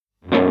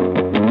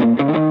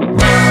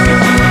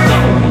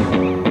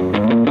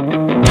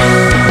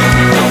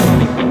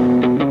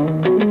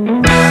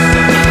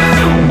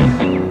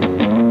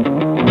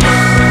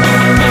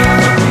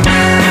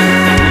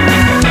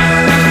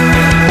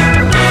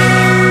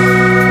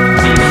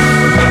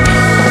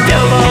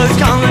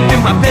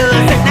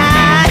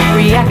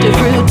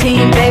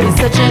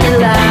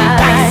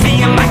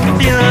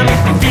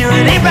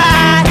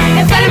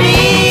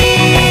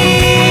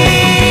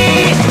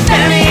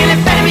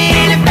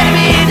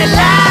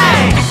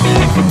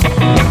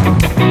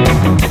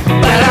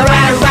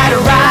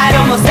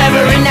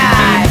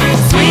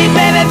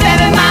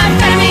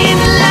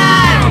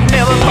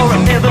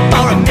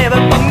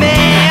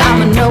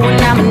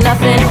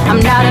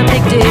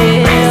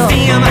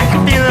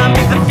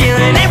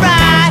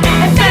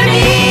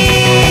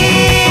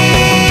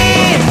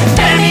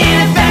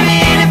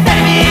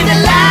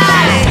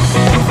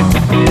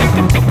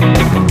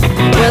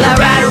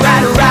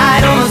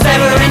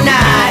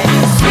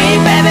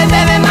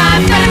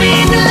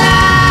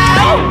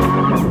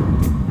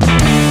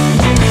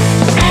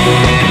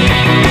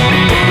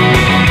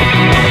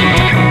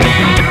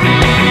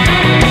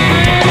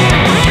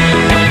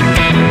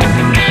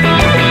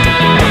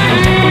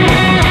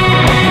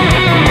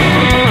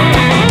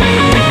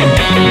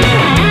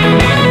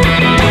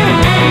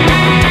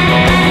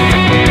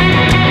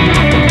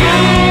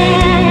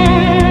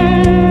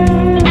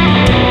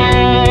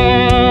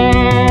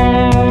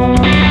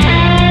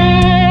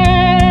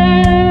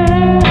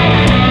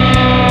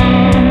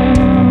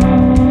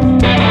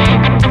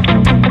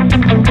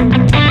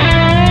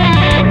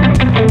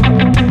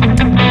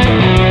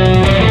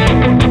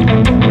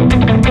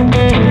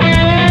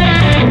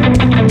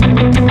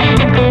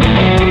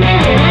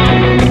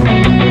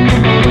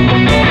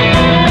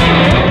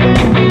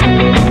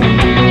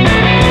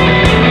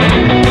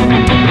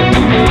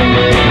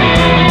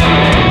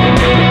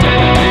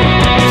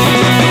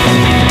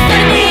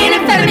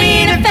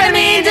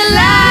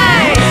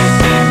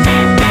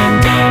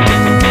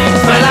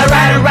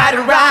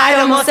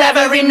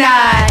every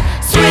night.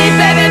 Sweet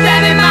baby,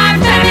 baby, my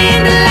baby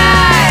in the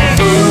light.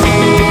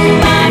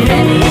 Ooh, my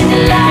baby in the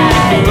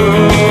light.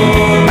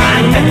 Ooh,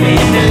 my baby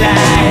in the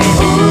light.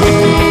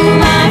 Ooh,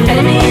 my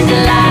baby in the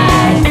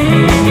light.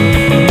 Ooh,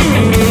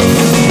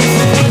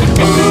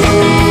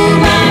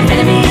 my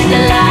baby in the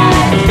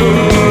light.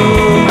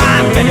 Ooh, my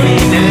baby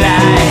in the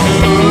light.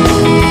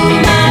 Ooh,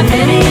 my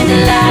baby in the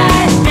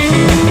light.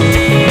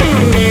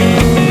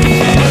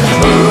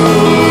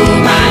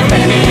 Ooh, my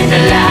baby in the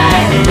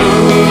light.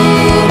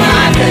 Ooh,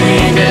 my baby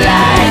in the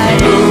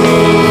light.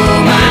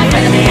 Ooh, my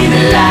baby in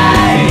the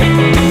light.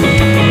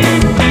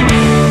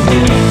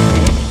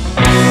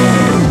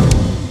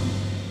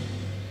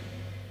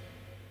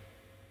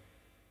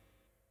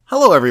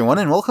 Hello everyone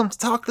and welcome to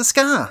Talk the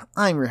Ska.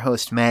 I'm your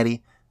host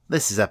Maddie.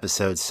 This is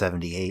episode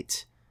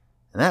 78.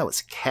 And that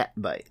was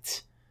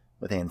Catbite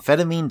with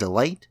Amphetamine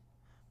Delight,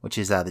 which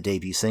is the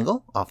debut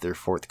single off their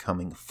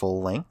forthcoming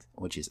full length,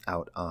 which is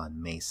out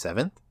on May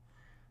 7th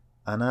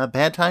on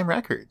Bad Time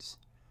Records.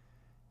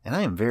 And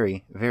I am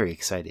very, very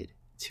excited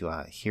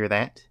to hear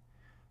that.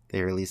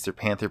 They released their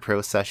Panther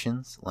Pro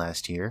sessions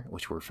last year,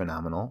 which were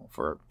phenomenal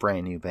for a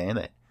brand new band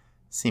that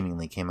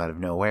seemingly came out of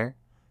nowhere.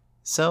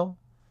 So,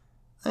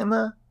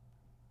 I'm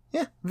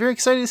very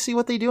excited to see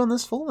what they do on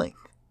this full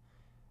length.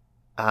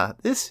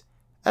 This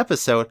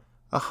episode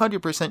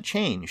 100%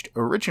 changed.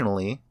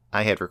 Originally,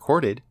 I had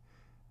recorded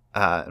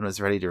and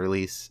was ready to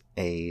release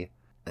a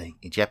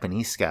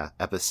Japanese ska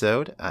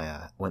episode.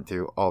 I went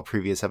through all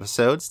previous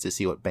episodes to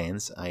see what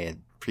bands I had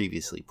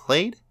previously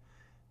played,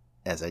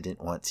 as I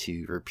didn't want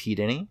to repeat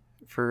any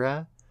for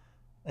a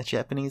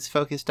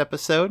Japanese-focused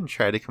episode and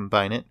try to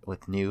combine it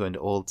with new and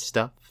old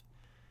stuff.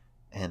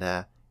 And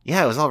I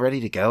was all ready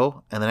to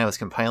go, and then I was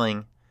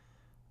compiling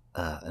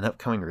an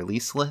upcoming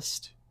release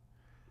list,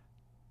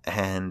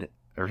 and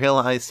I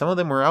realized some of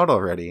them were out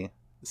already,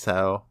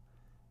 so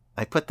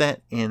I put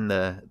that in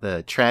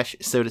the trash,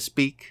 so to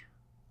speak.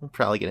 We'll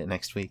probably get it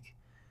next week,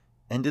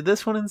 and did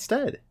this one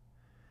instead,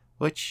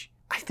 which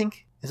I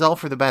think is all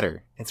for the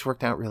better. It's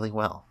worked out really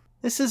well.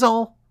 This is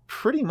all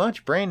pretty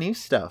much brand new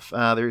stuff.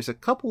 There's a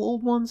couple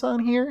old ones on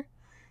here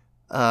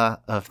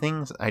of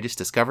things I just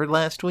discovered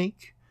last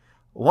week,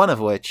 one of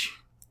which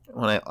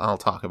I'll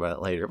talk about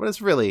it later, but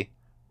it's really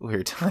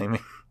weird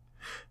timing.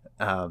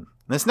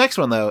 This next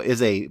one, though,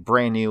 is a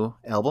brand new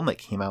album that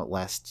came out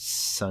last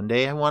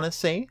Sunday, I want to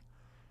say,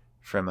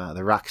 from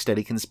the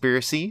Rocksteady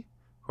Conspiracy,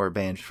 who are a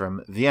band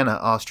from Vienna,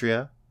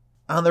 Austria.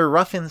 On their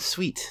Rough and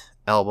Sweet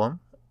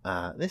album,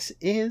 this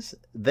is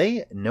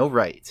They Know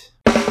Right.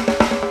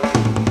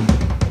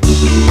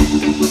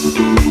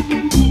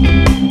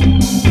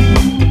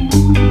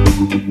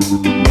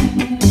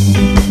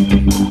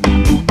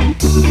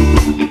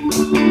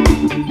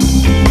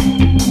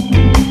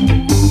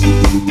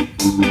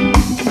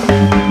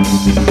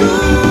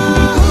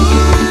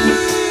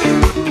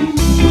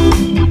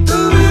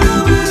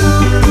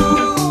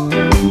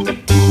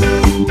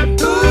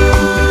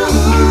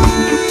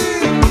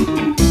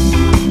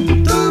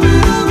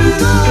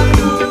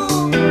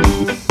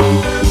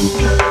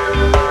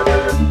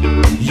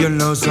 You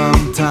know,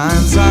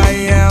 sometimes I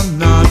am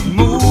not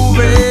moving.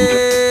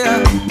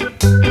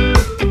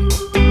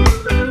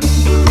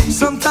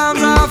 Sometimes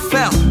I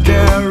felt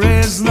there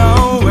is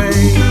no way.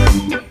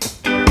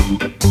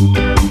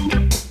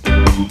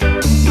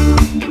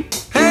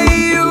 Hey,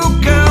 you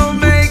girl,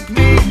 make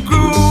me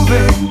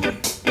groovy.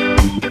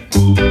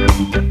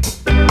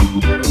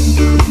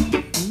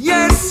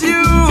 Yes,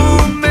 you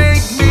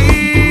make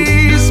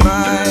me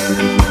smile.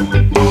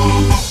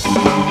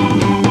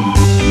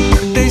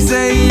 They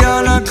say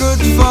you're not good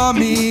for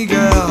me,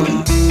 girl.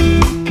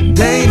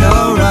 They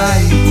know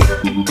right.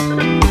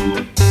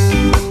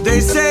 They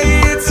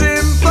say it's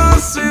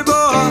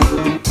impossible.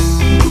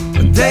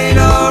 They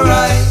know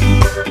right.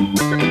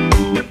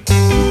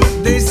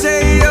 They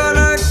say you're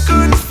not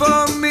good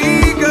for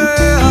me,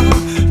 girl.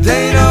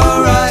 They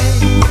know right.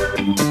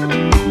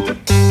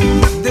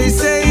 They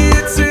say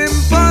it's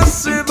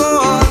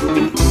impossible.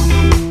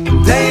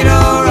 They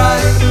know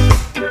right.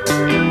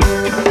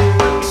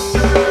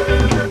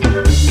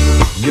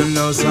 You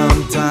know,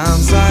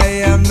 sometimes I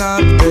am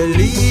not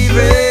believing.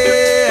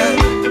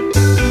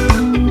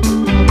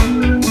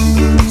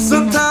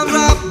 Sometimes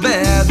I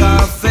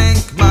better think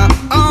my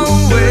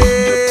own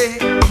way.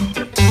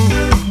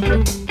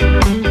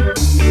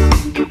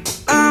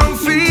 I'm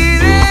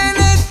feeling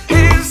it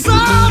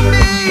inside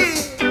me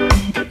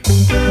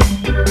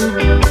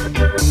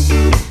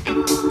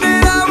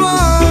that I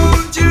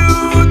want you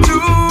to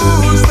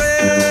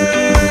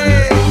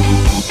stay.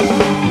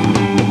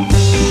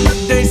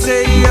 They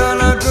say you're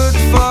not good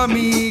for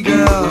me,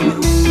 girl.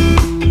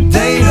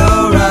 They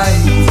know right.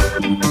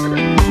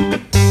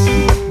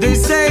 They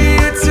say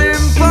it's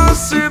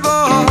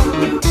impossible.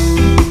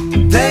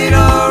 They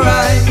know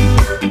right.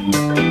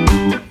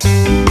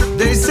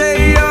 They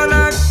say you're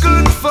not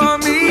good for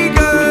me,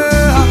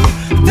 girl.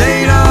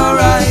 They know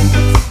right.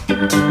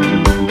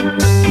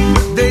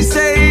 They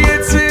say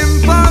it's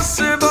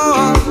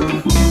impossible.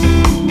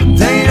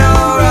 They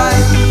know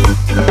right.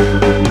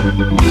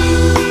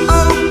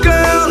 Oh,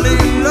 girl,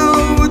 in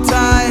love.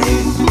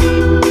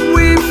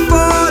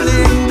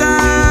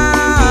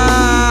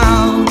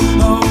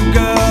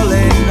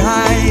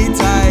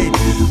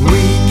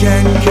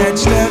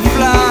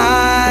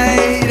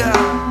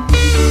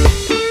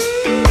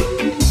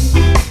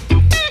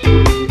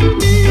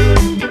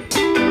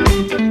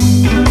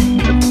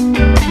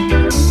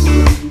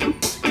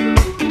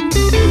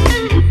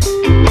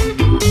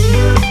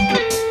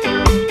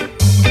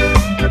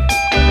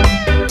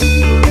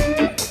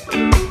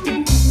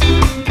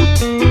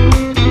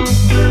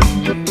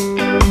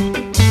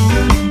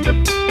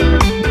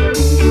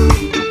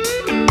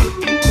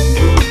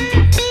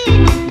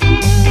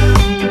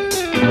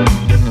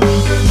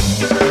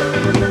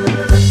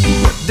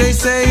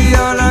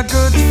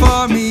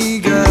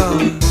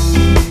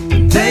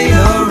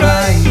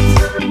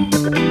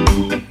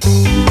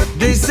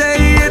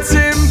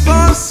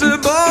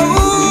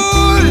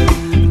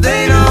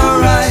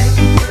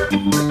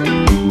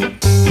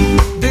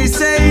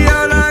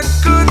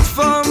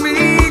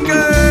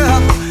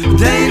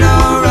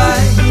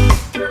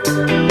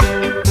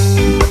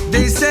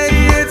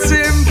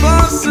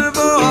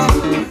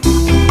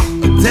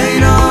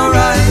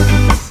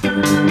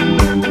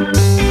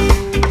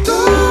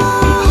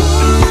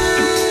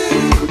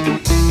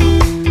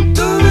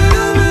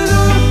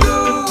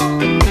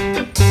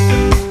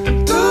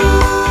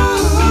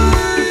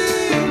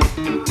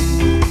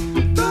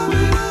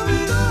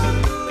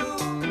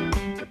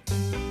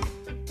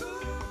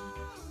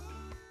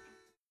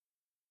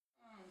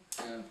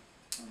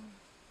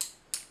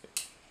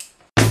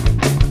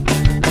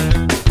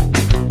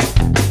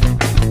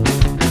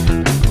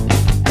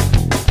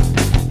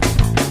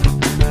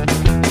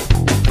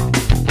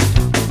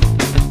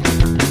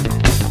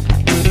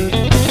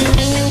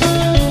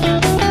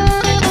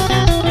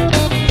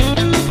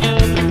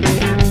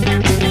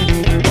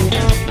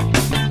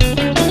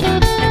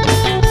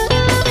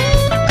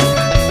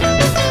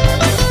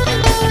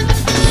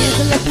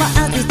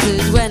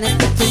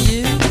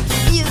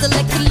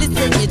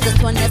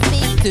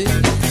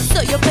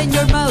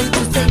 open your mouth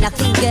to say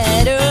nothing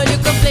at all. You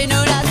complain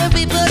on other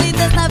people, it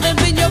has never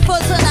been your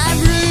fault when I'm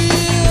rude.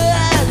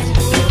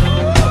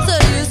 So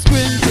you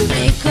scream to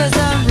me 'cause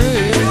I'm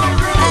rude,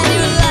 and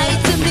you lie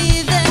to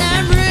me, then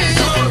I'm rude,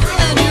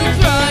 and you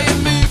cry at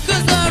me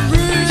 'cause I'm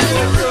rude,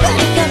 but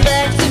you come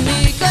back to me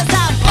 'cause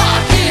I'm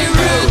fucking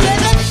rude,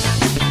 baby.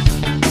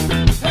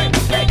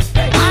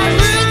 I'm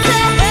rude to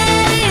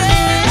hate.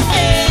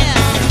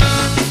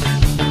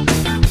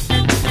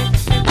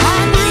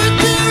 I'm rude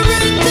to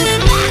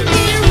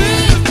fucking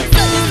rude.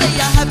 So you say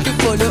I have to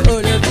follow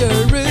all of your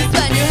rules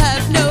when you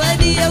have no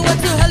idea what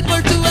to help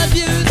or to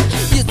abuse.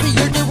 You say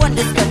you're the one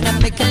that's gonna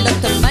make a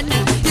lot of money.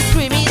 You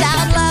scream it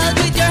out loud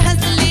with your hands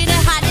still in a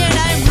honey, and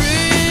I'm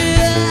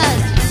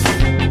rude.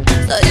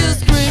 So you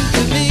scream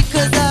to me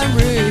 'cause I'm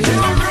rude,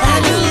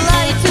 and you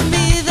lie to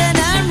me, then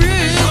I'm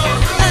rude,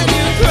 and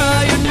you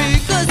cry at me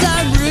 'cause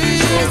I'm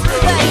rude,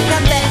 but you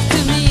come back to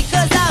me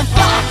 'cause I'm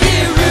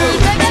fucking rude,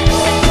 baby.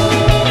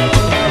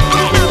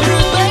 I'm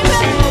rude, baby.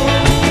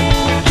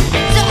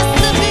 Just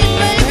a bit,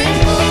 baby.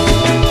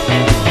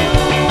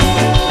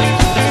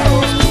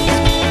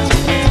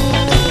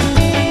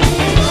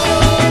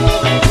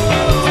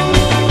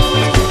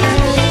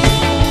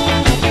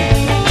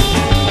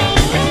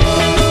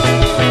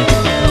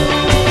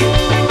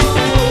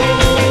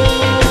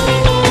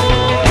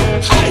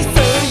 Hey,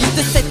 so you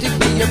decide to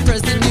be your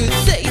person, you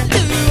say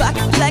to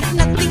act like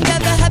nothing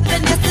ever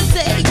happened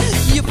yesterday.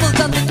 You pull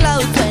down the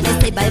clouds when I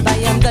say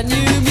bye-bye, I'm done.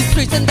 You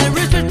mistreat and then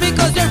retreat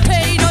because you're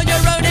paying on your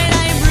own and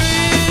I'm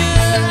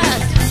rude.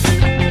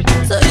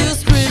 So you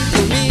scream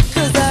to me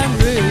 'cause I'm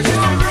rude,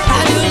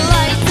 and you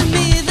lie to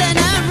me, then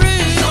I'm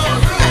rude,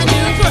 and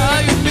you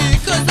cry at me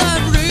 'cause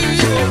I'm rude,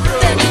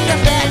 then you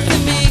come back to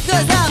me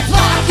 'cause I'm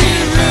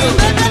fucking rude,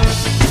 baby.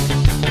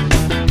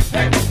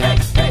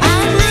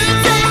 I'm rude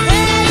to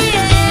hate.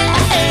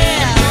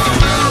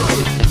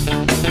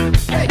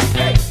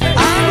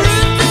 I'm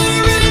rude to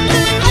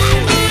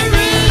fucking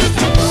rude.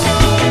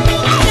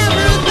 I'm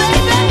rude,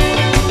 baby.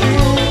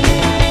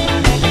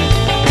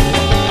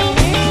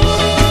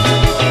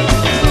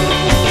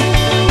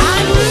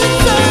 I'm rude to rude. I'm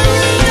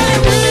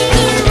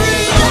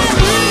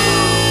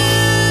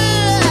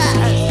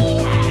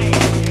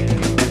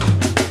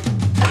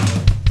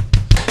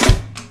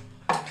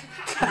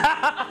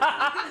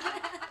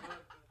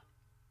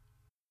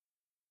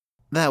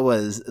That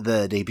was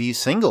the debut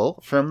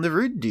single from the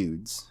Rude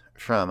Dudes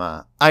from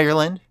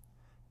Ireland.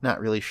 Not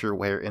really sure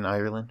where in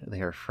Ireland they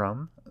are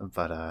from,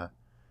 but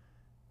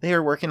they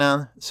are working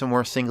on some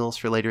more singles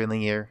for later in the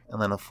year,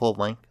 and then a full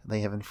length, they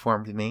have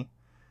informed me.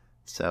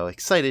 So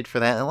excited for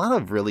that. A lot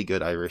of really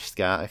good Irish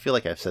ska. I feel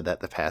like I've said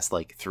that the past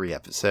 3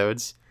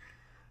 episodes.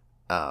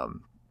 But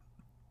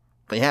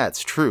yeah,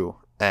 it's true.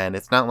 And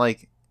it's not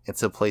like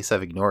it's a place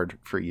I've ignored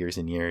for years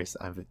and years.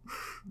 I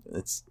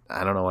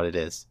don't know what it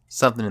is.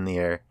 Something in the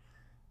air.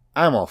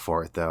 I'm all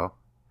for it, though.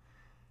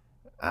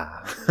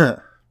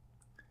 And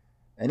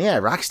yeah,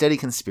 Rocksteady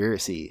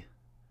Conspiracy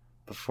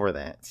before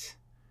that.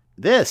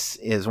 This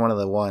is one of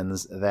the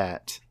ones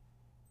that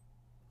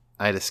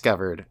I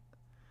discovered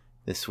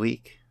this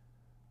week,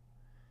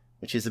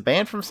 which is a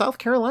band from South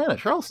Carolina,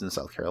 Charleston,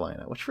 South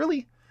Carolina, which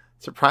really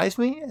surprised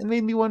me and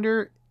made me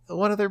wonder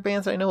what other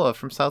bands I know of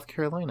from South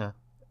Carolina.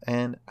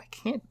 And I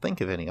can't think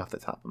of any off the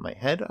top of my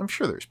head. I'm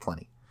sure there's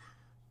plenty.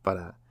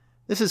 But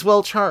this is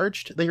Well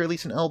Charged. They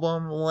released an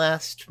album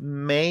last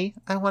May,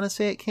 I want to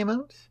say it came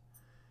out.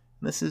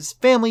 And this is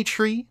Family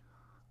Tree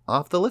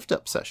off the Lift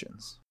Up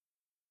Sessions.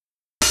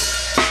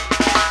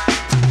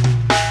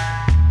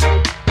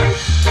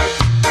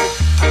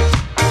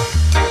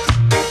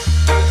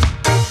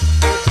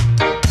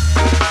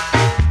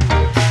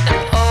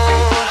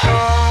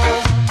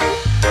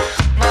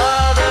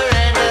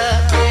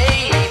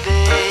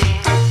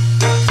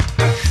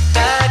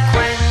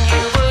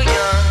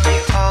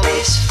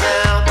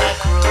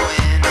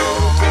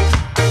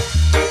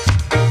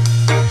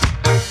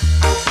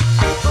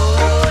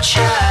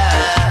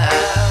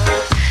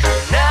 Child,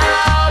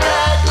 now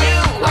that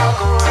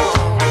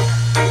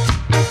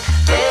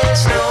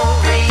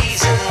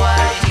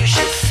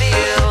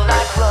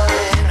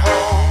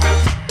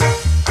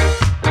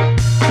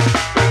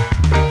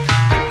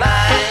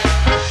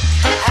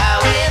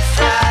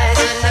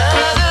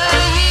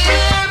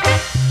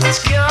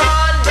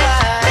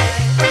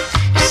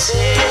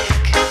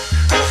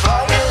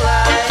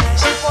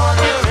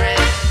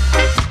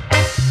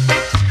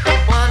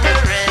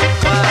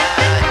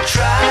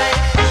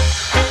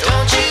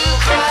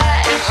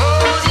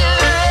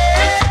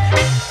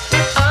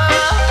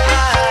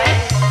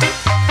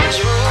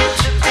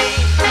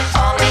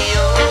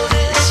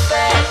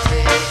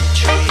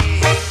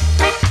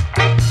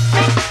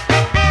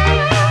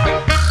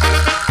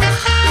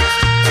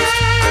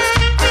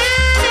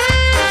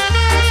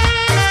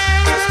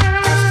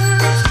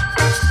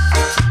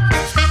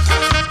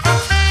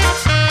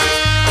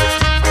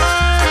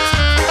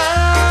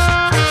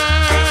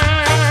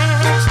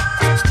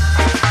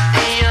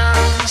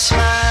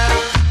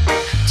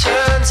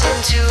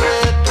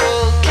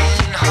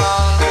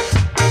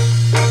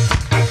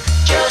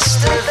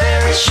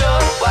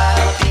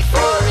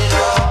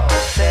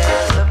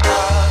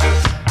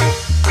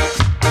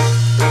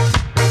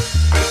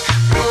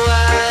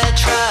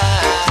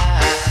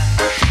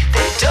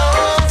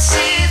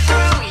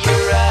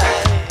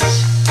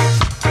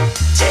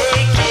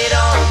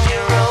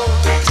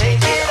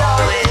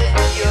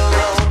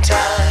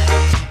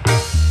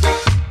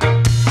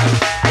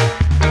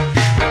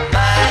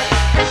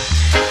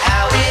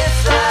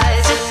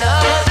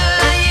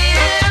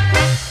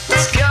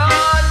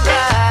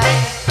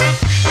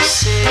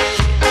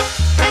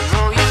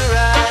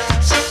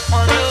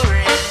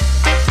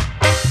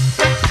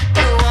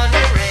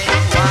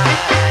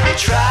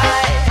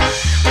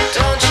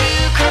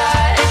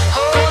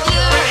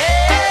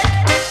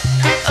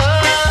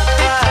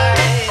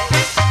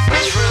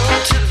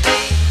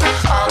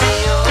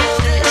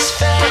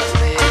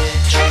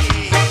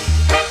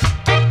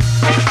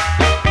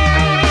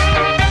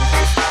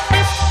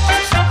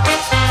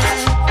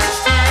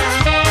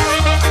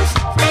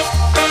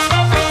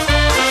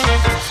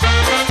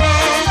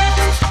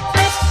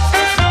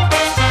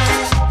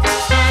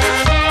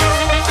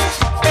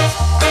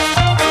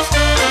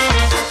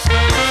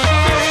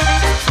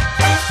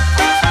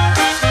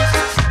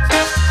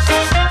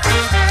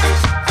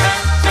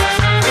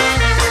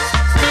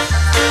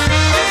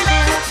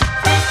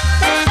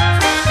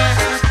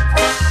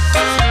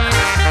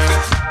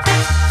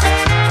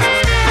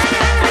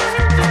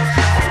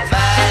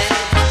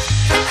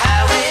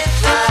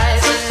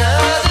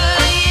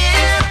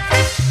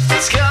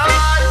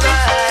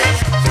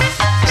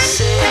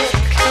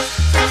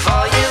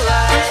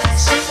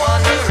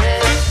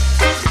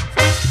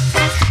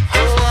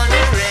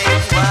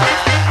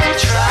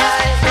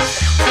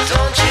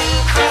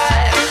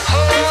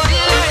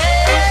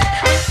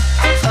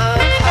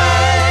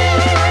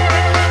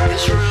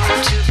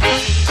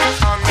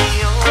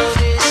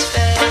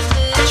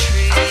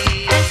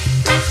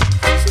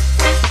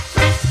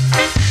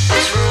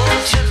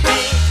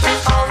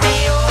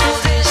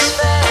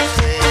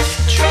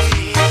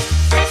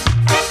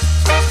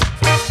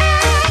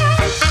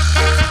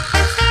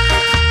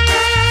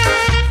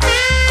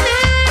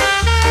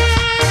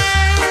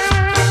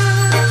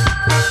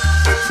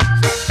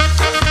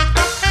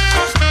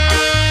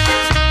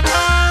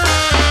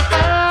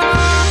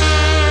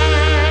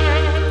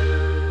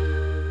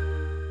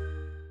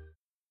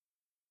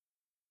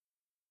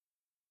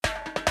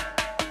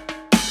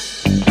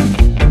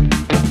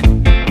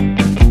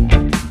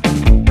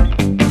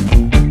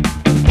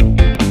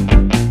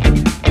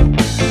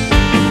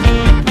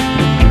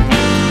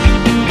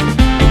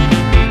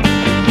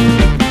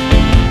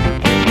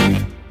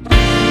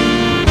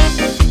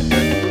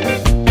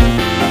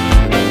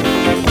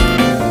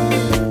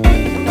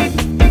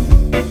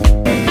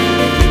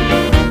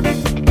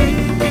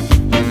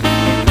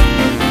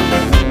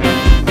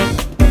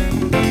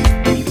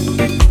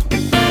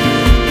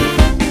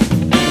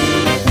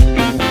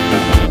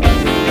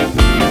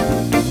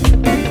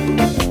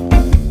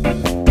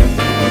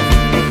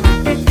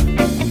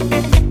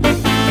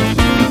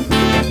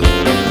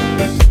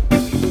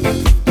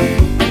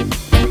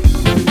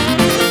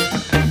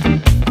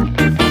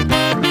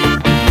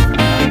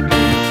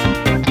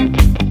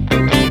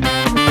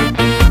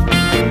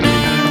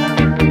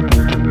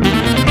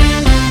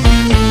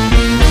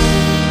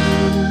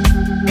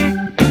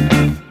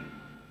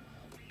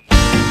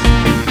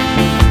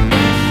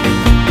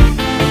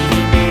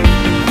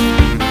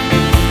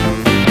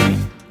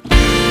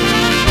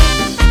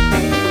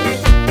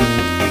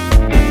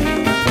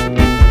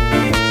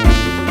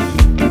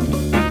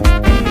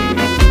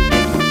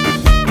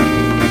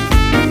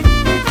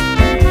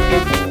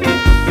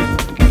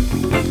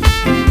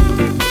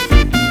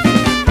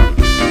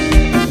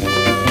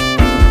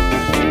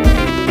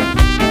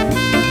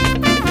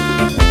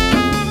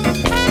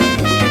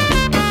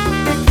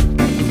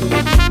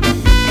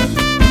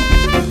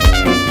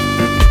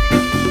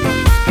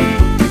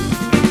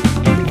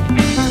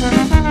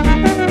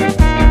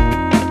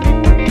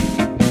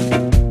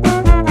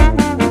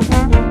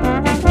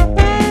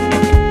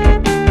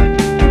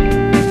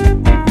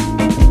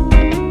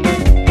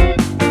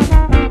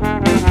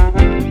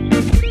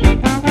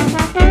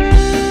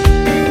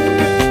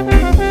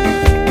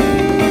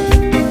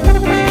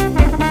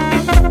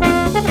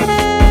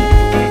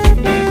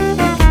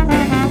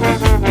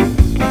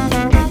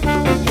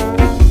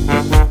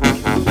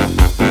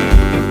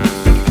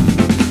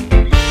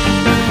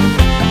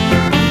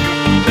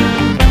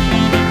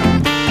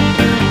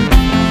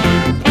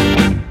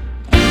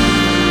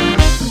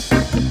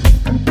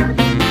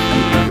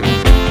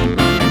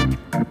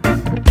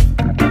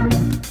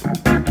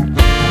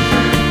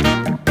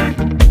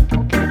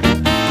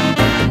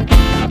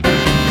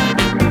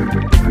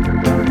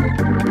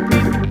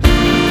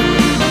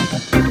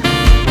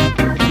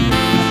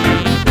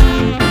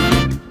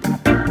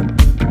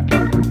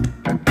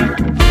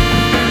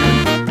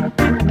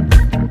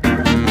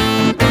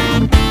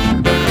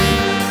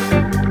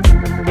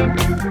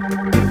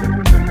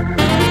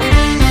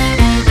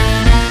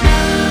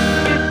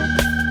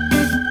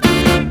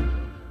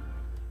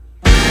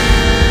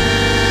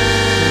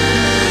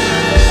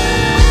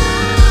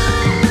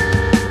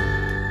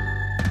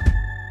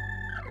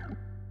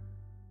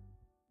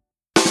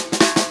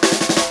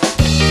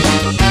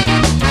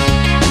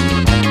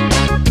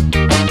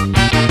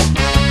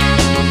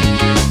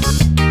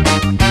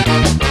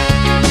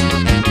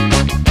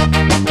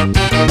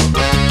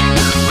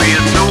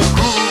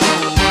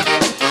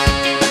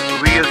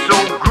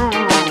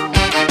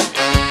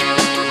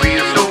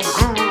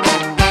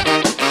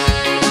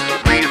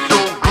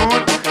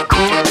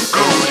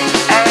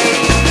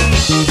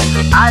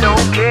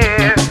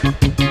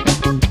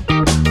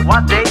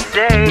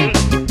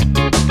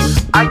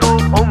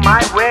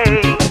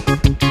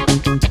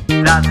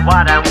that's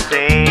what I'm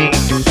saying.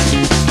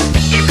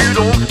 If you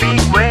don't speak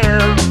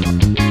well,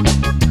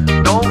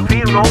 don't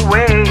feel no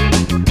way.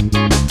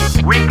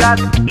 We got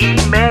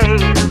email,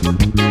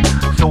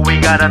 so we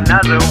got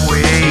another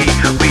way.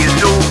 We're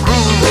so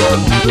cool.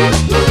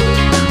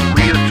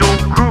 We're so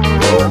cool.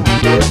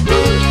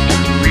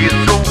 We're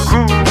so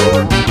cool.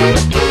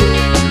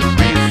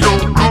 We're so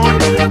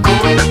good,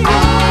 good,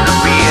 good.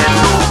 We ain't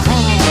no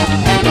fool.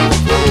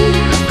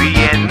 We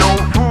ain't no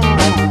fool.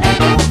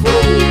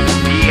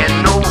 We ain't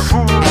no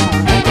fool.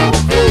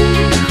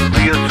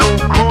 We're so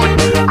good,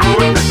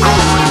 good,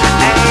 good.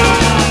 Hey,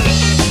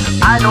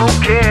 I don't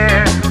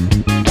care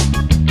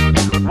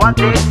what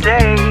they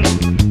say.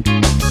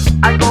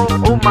 I go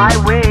on my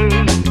way.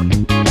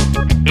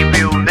 It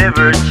will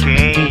never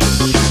change.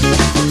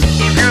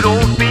 If you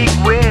don't speak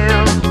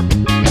well,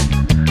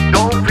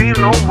 don't feel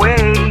no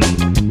way.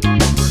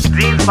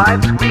 These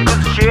vibes we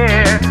could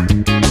share.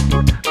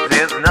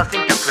 There's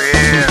nothing to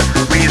fear.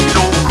 We're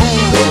so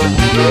cool.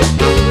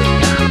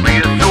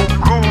 We're so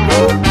cool.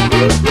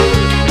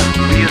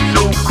 We're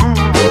so cool.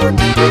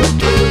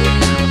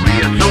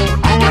 We're so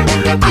good,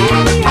 good,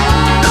 good.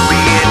 We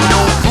ain't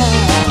no fool.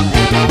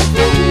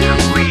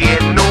 We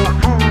ain't no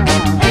fool.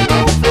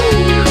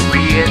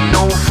 We ain't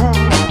no fool.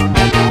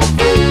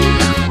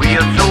 We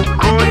are so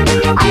good,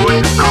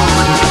 good, good.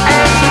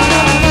 Hey.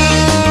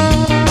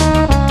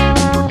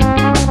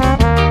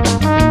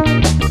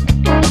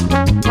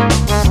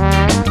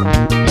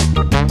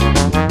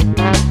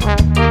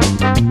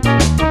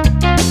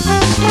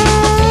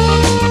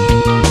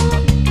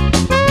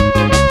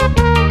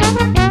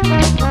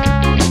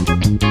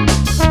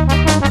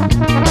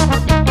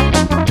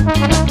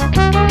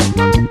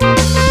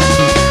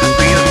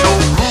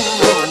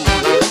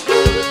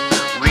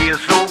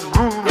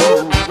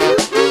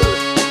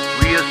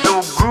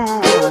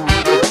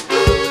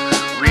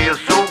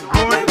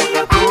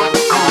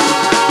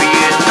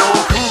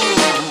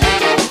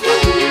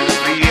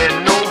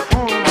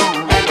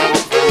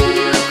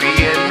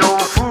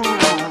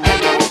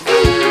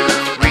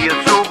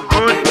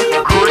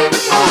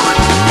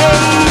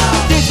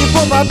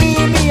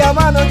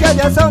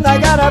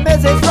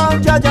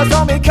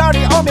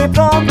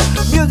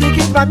 Music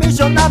is my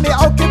mission, I'm my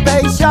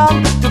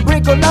occupation. To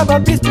bring a love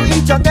and peace to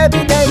each and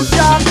every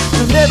nation.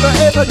 To never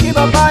ever give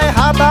up, I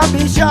have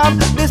ambition.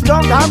 This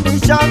strong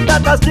ambition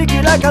that I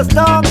sticky like a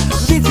stone.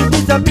 This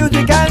is the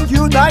music and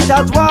unite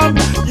as one.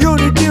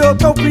 Unity of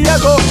Tokyo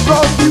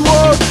across the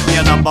world. We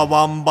are number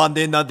one band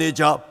in the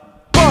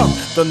Japan.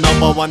 The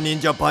number one in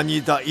Japan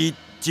is the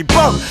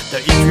Ichiban.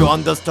 If you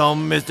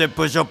understand me, say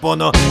push up on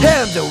your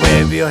hands and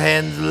wave your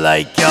hands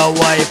like a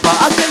wiper.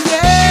 I say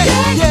yeah,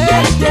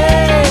 yeah, yeah.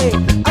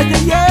 I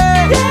say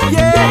yeah,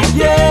 yeah,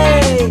 yeah.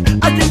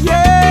 I say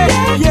yeah,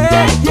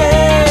 yeah,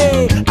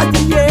 yeah. I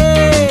say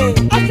yeah,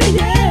 I say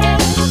yeah.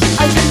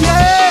 I say yeah,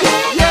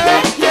 yeah,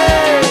 yeah.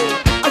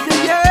 I say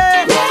yeah,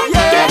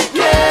 yeah,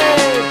 yeah.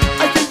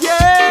 I say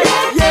yeah,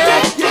 yeah,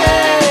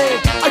 yeah.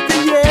 I say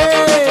yeah,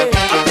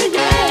 I say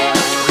yeah.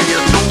 We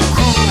are so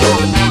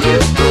cool. We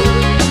are so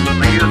cool.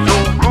 We are so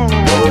cool.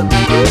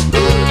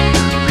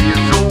 We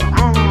are so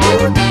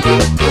good, good,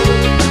 good.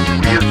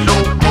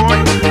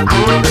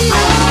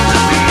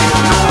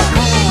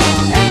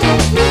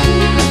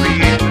 We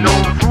ain't no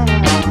fool.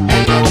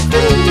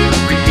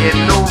 We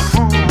ain't no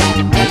fool.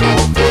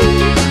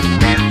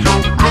 We're so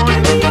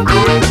good, good,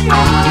 good.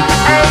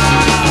 Hey.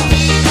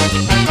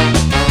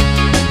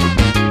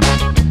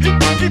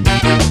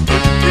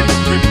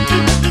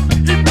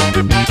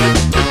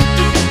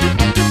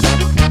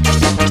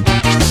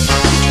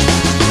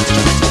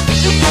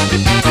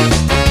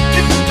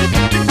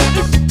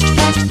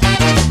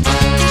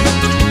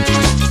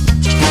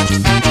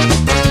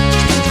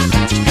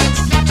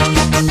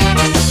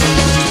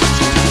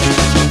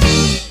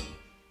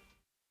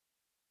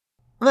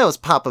 And that was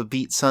Papa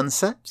Beat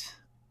Sunset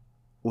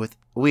with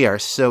We Are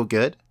So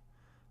Good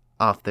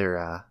off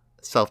their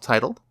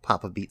self-titled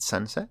Papa Beat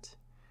Sunset.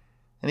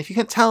 And if you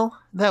can tell,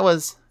 that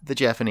was the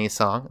Japanese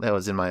song that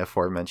was in my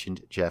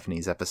aforementioned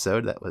Japanese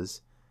episode that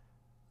was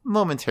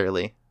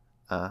momentarily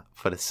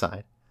put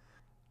aside.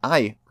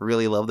 I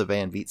really love the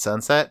band Beat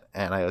Sunset,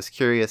 and I was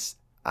curious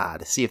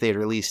to see if they had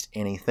released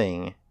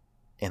anything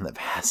in the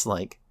past,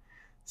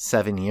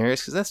 7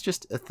 years, because that's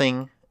just a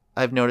thing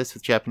I've noticed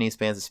with Japanese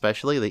bands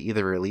especially. They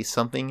either release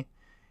something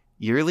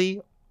yearly,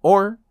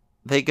 or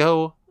they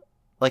go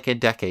a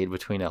decade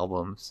between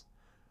albums,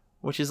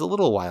 which is a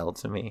little wild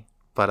to me.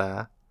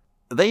 But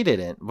they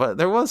didn't. But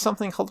there was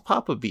something called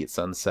Papa Beat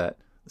Sunset,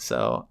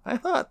 so I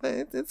thought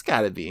that it's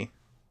gotta be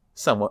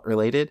somewhat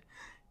related.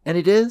 And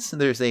it is.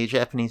 There's a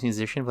Japanese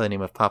musician by the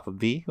name of Papa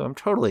B, who I'm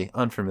totally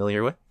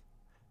unfamiliar with.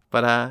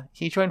 But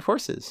he joined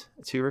forces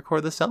to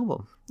record this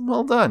album.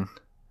 Well done.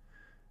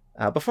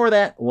 Before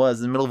that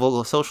was the Middle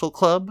Vogel Social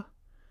Club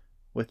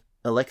with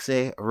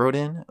Alexei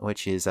Rodin,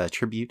 which is a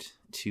tribute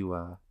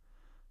to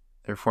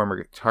their former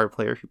guitar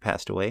player who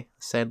passed away,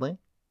 sadly.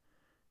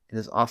 It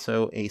is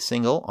also a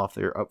single off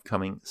their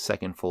upcoming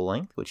second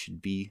full-length, which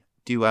should be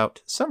due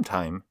out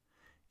sometime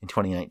in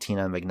 2019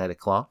 on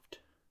Magnetic Loft.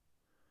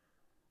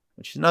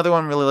 which is another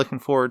one I'm really looking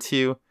forward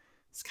to.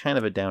 It's kind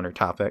of a downer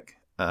topic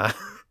to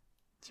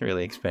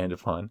really expand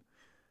upon,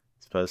 I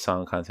suppose,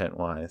 song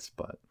content-wise,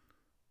 but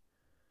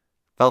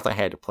felt I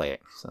had to play it,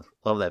 so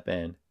love that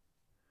band.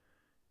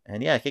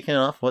 And yeah, kicking it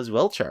off was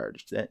Well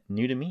Charged, that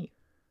New to Me.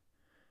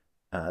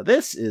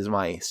 This is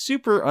my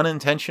super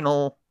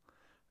unintentional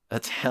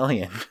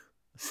Italian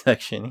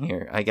section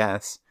here, I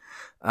guess.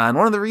 And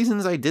one of the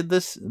reasons I did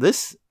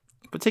this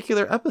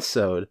particular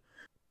episode,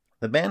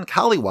 the band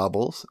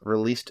Collywobbles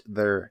released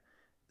their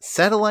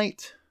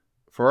Satellite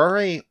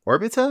Furore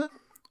Orbita,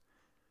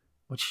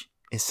 which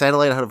is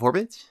Satellite Out of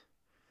Orbit.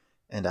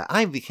 And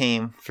I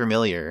became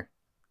familiar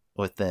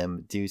with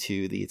them due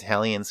to the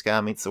Italian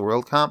Ska Meets the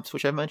World comps,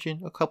 which I've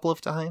mentioned a couple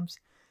of times.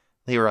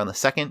 They were on the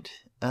second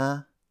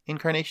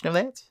incarnation of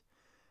that,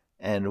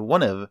 and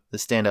one of the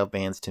standout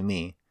bands to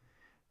me.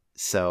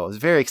 So I was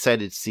very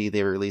excited to see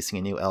they were releasing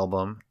a new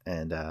album,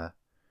 and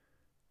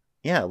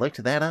yeah, I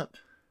looked that up.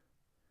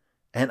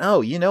 And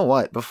oh, you know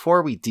what?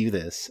 Before we do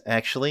this,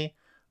 actually,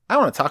 I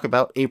want to talk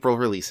about April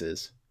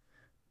releases.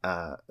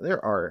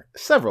 There are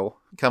several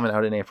coming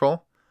out in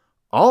April,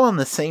 all on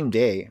the same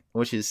day,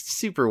 which is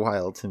super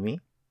wild to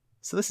me.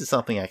 So this is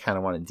something I kind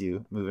of want to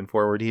do moving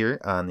forward here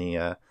on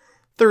the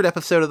third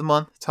episode of the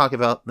month, talk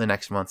about the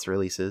next month's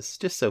releases,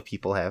 just so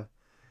people have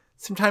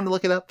some time to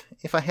look it up.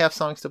 If I have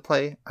songs to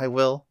play, I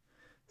will.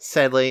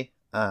 Sadly,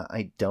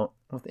 I don't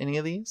with any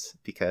of these,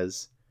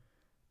 because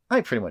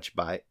I pretty much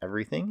buy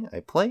everything I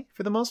play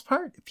for the most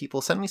part. If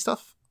people send me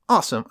stuff,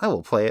 awesome, I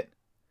will play it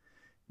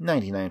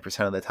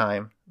 99% of the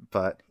time,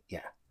 but yeah.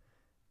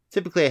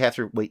 Typically I have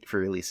to wait for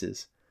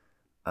releases.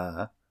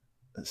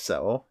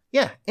 So,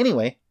 yeah,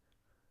 anyway,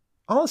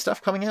 all the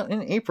stuff coming out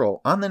in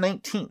April. On the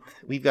 19th,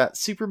 we've got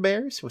Super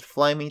Bears with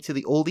Fly Me to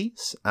the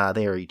Oldies.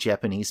 They are a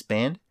Japanese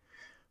band,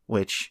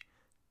 which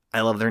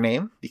I love their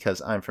name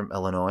because I'm from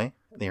Illinois.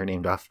 They are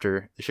named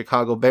after the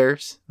Chicago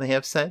Bears, they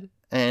have said,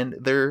 and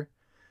their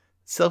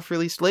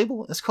self-released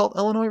label is called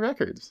Illinois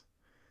Records.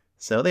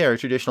 So they are a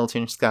traditional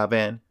tuned ska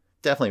band.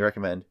 Definitely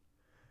recommend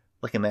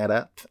looking that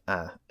up.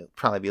 It'll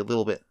probably be a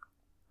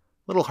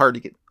little hard to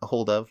get a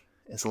hold of,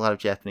 as a lot of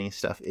Japanese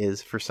stuff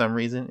is for some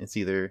reason. It's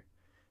either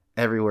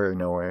everywhere or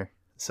nowhere,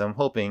 so I'm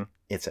hoping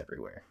it's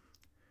everywhere.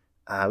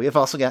 We have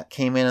also got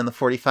K-Man and the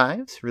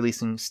 45s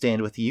releasing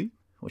Stand With You,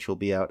 which will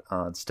be out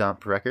on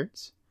Stomp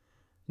Records.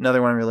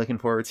 Another one we're looking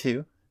forward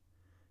to.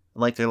 I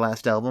like their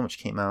last album, which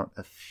came out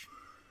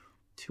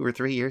 2 or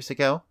 3 years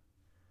ago,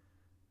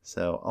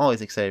 so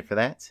always excited for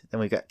that. Then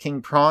we've got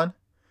King Prawn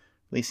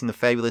releasing the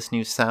fabulous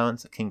new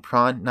sounds of King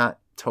Prawn. Not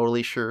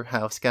totally sure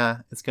how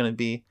ska it's going to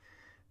be.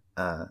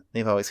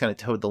 They've always kind of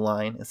towed the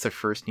line. It's their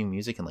first new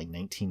music in like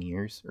 19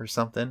 years or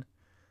something.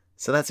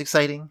 So that's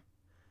exciting.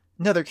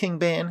 Another King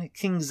band,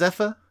 King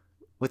Zephyr,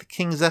 with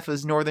King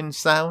Zephyr's Northern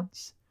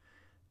Sounds,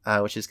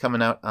 which is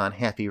coming out on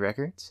Happy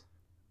Records.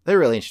 They're a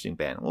really interesting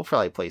band. We'll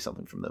probably play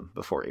something from them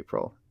before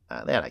April.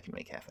 That I can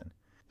make happen.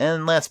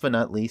 And last but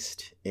not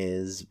least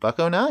is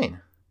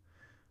Buck-O-Nine,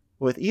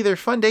 with either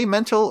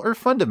Fundamental or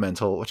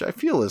Fundamental, which I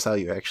feel is how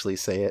you actually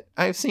say it.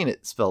 I've seen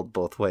it spelled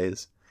both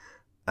ways.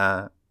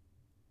 But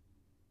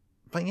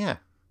yeah,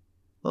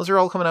 those are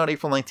all coming out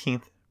April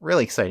 19th.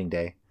 Really exciting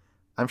day.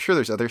 I'm sure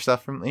there's other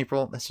stuff from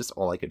April. That's just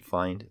all I could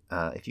find.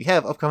 If you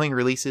have upcoming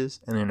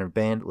releases and in a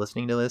band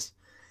listening to this,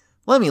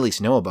 let me at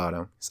least know about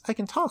them, so I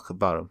can talk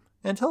about them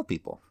and tell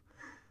people.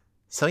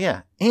 So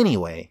yeah,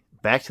 anyway,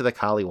 back to the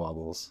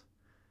Collywobbles.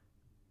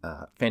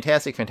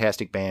 Fantastic,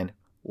 fantastic band.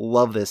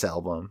 Love this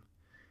album.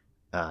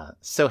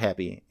 So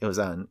happy it was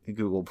on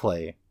Google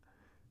Play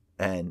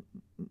and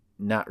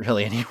not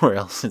really anywhere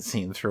else, it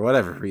seems, for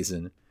whatever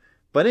reason.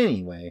 But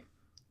anyway,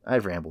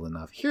 I've rambled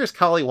enough. Here's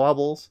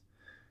Collywobbles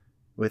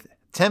with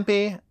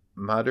Tempe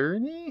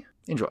Moderni.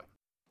 Enjoy.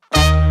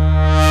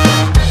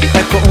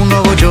 Ecco un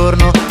nuovo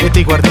giorno e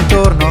ti guardi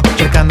intorno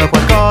cercando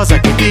qualcosa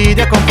che ti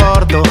dia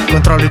conforto.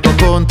 Controlli il tuo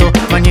conto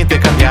ma niente è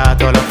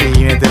cambiato alla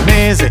fine del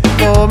mese.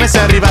 Come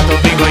sei arrivato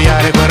a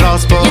ingoiare quel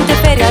rospo? Niente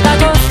ferie ad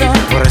agosto,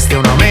 Vorresti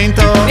un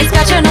aumento? mi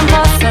spiace non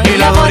posso. I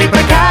lavori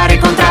precari,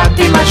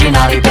 contratti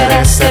immaginari per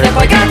essere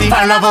poi grandi.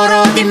 Fai un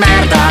lavoro di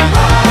merda.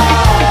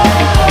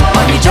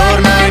 Ogni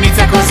giorno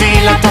inizia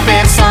così la tua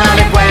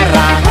personale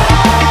guerra.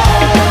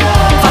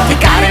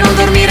 Faticare, non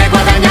dormire,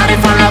 guadagnare,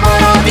 fai un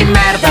lavoro di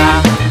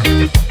merda.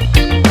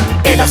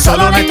 E da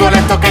solo nel tuo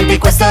letto canti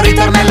questo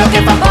ritornello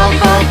che fa po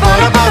po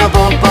poro poro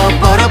po po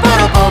poro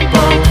poro po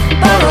po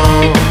poro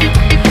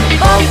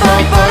po po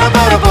poro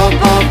poro po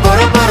po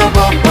poro poro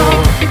po po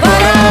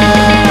poro.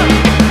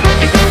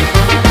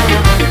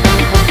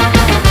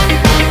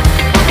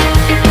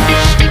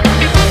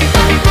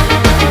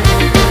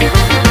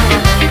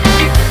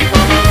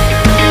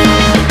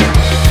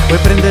 Puoi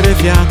prendere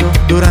fiato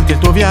durante il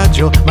tuo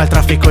viaggio, ma il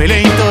traffico è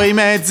lento e i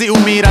mezzi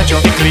un miraggio.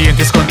 I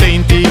clienti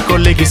scontenti, i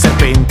colleghi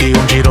serpenti,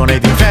 un girone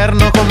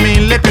d'inferno con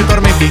 1000 più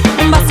tormenti.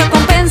 Un basso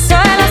compenso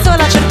è la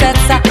sola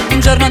certezza, un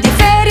giorno di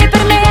ferie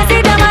per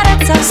mesi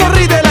d'amarezza.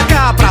 Sorride la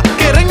capra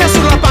che regna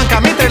sulla panca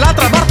mentre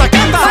l'altra porta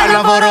canta. Fai un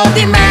lavoro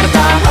di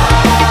merda.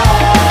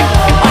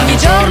 Ogni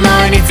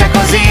giorno inizia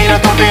così la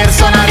tua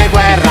personale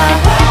guerra.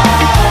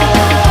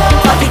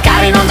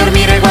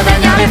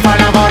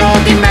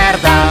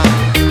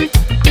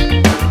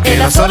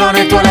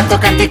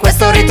 canti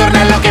questo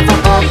ritornello che fa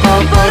po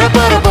po poro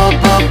poro po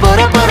po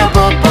poro poro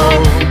po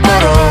po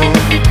poro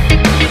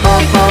po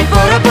po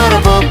poro poro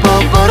po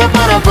po poro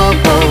poro po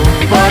po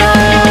poro.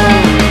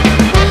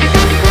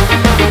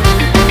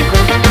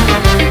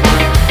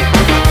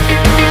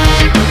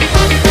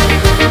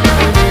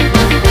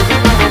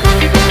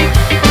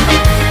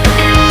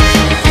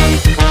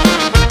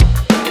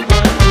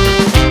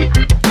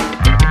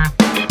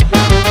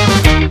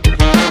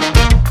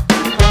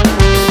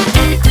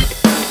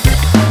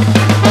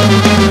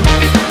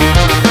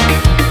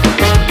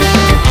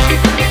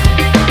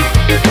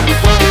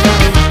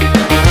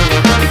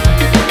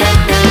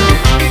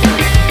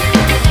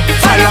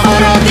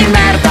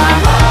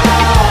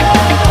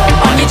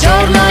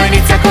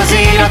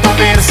 La tua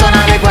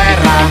personale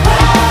guerra,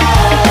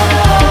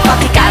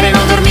 faticare,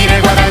 non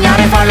dormire,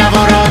 guadagnare, fai un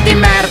lavoro di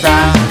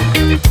merda.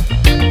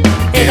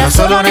 E da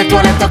solo nel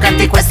tuo letto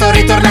canti questo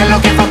ritornello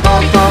che fa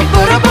po po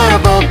poro poro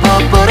po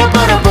po poro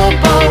poro po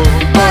po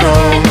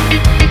poro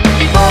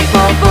po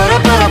po poro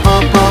poro po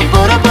po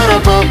poro poro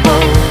po po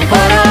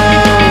poro.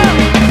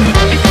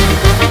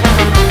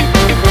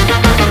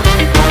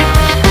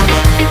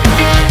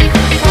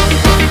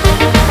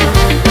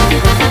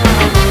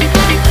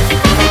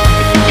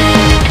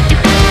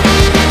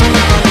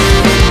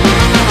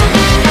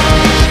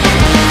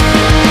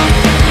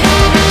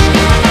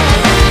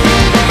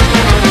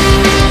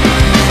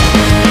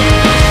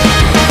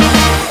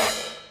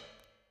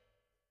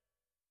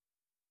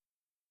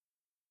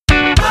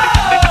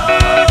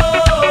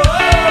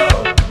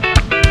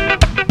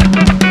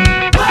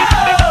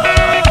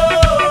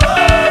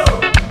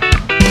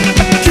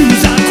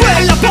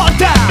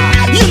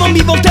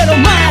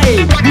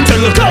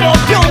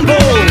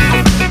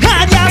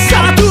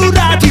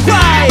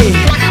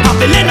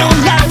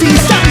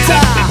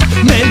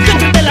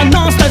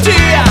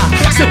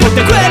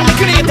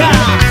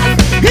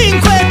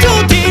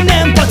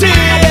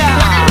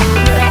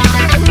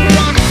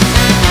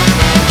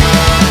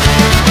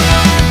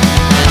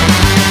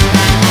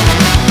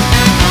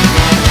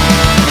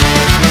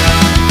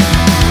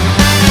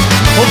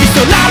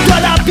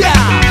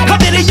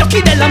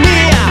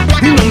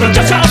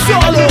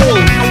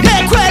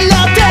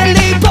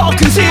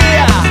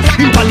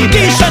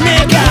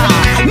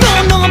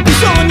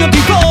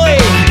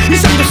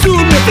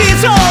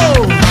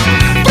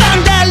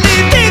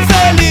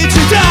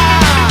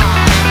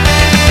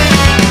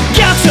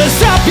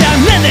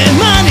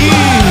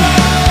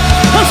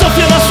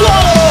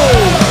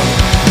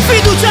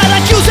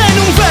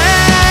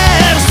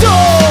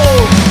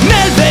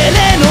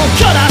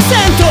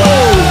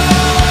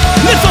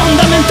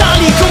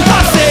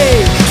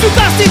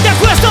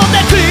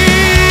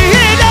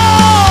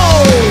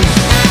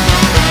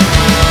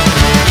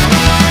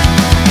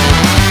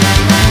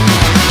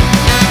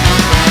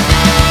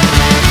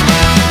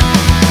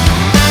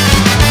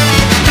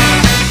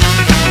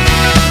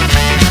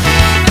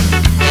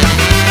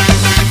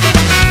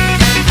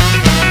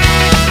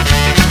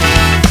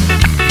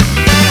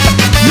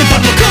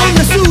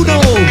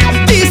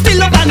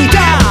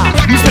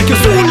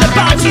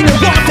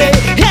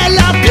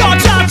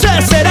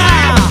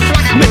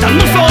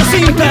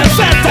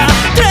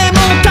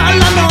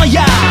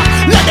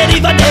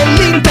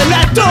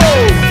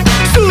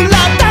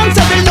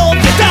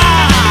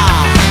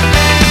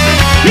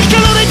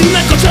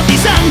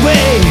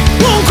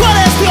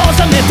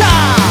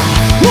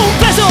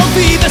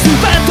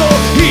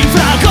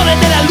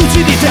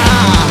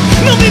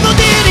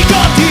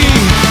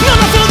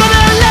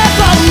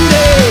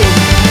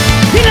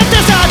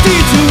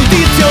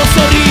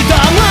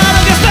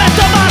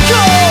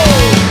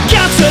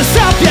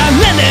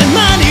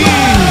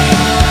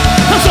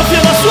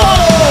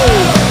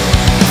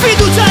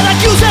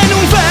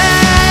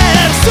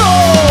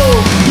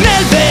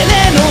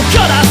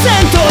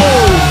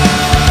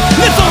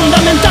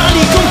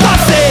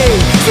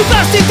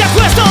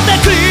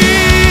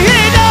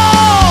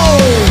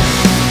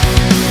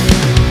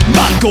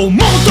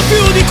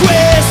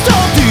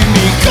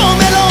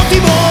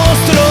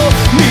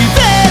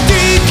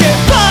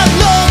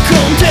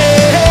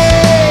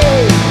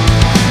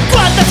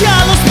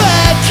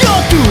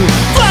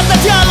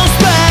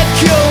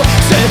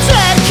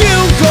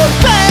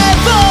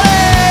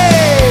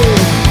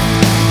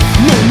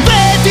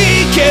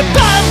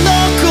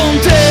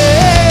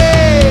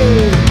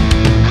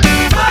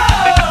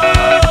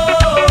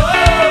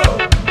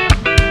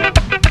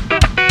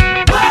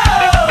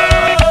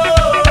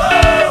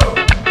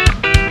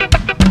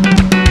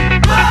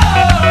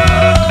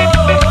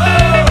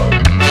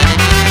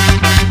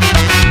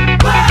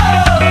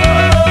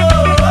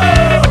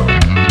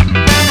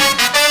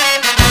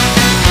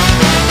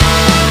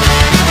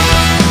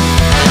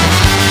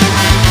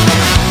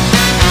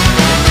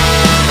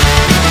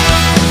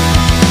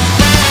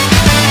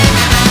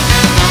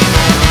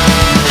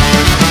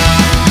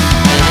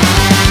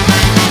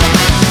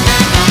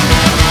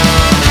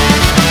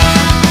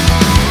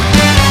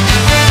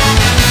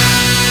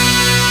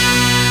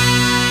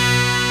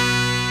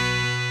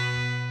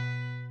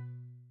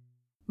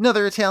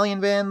 Another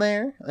Italian band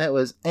there. That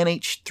was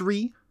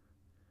NH3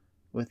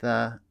 with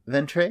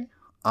Ventre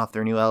off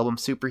their new album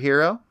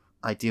Superhero.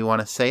 I do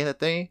want to say that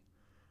they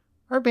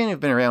are a band who've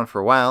been around for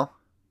a while.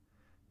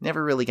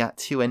 Never really got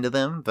too into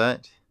them,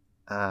 but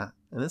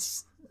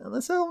this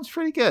album's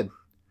pretty good.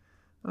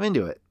 I'm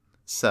into it.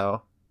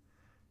 So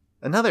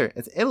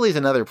Italy's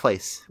another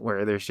place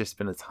where there's just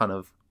been a ton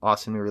of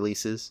awesome new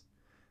releases.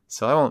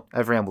 So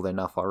I've rambled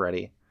enough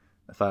already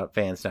about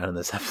bands not in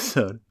this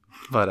episode.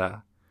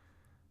 But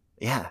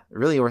yeah,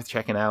 really worth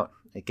checking out.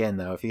 Again,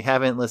 though, if you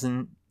haven't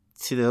listened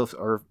to those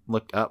or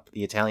looked up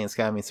the Italian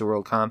Ska Meets the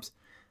World comps,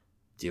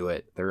 do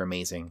it. They're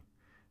amazing.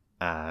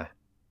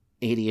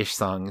 80-ish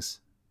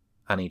songs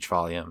on each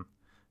volume.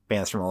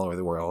 Bands from all over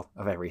the world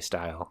of every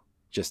style.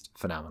 Just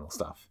phenomenal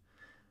stuff.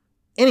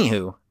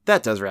 Anywho,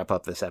 that does wrap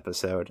up this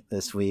episode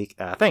this week.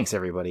 Thanks,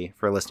 everybody,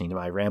 for listening to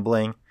my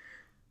rambling.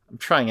 I'm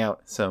trying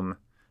out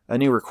a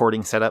new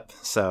recording setup,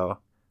 so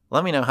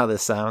let me know how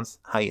this sounds,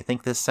 how you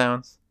think this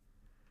sounds,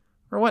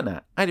 or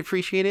whatnot. I'd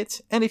appreciate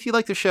it. And if you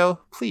like the show,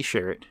 please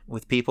share it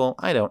with people.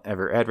 I don't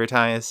ever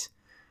advertise.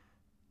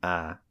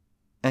 And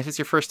if it's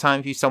your first time,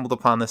 if you stumbled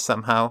upon this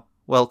somehow,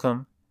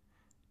 welcome.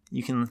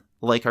 You can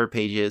like our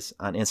pages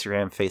on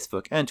Instagram,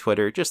 Facebook, and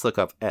Twitter. Just look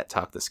up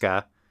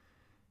 @TalkTheSka.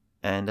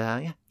 And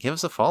yeah, give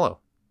us a follow.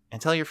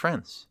 And tell your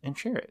friends. And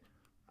share it.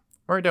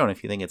 Or don't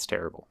if you think it's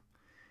terrible.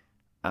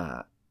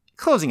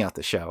 Closing out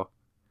the show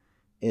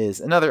is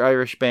another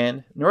Irish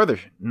band,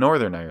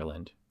 Northern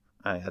Ireland.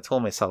 I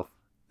told myself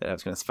that I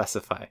was going to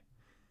specify.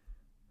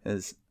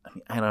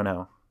 I don't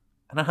know.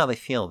 I don't know how they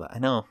feel, but I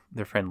know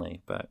they're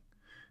friendly, but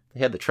they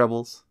had the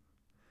Troubles,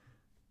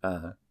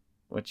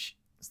 which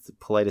is the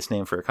politest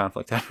name for a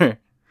conflict ever.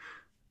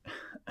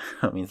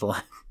 That means a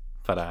lot.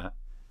 But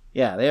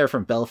yeah, they are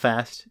from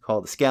Belfast,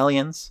 called the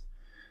Scallions.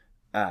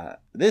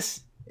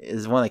 This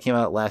is one that came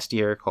out last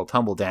year called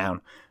Tumble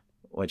Down,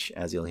 which,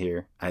 as you'll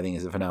hear, I think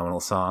is a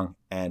phenomenal song.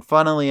 And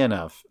funnily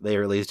enough, they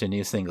released a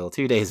new single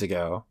 2 days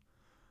ago.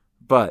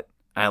 But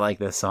I like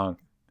this song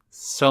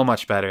so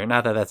much better.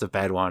 Not that that's a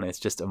bad one, it's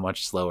just a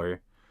much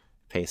slower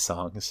paced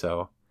song.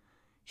 So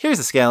here's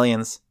the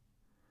Scallions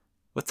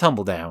with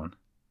Tumble Down.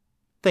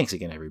 Thanks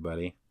again,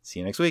 everybody. See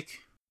you next week.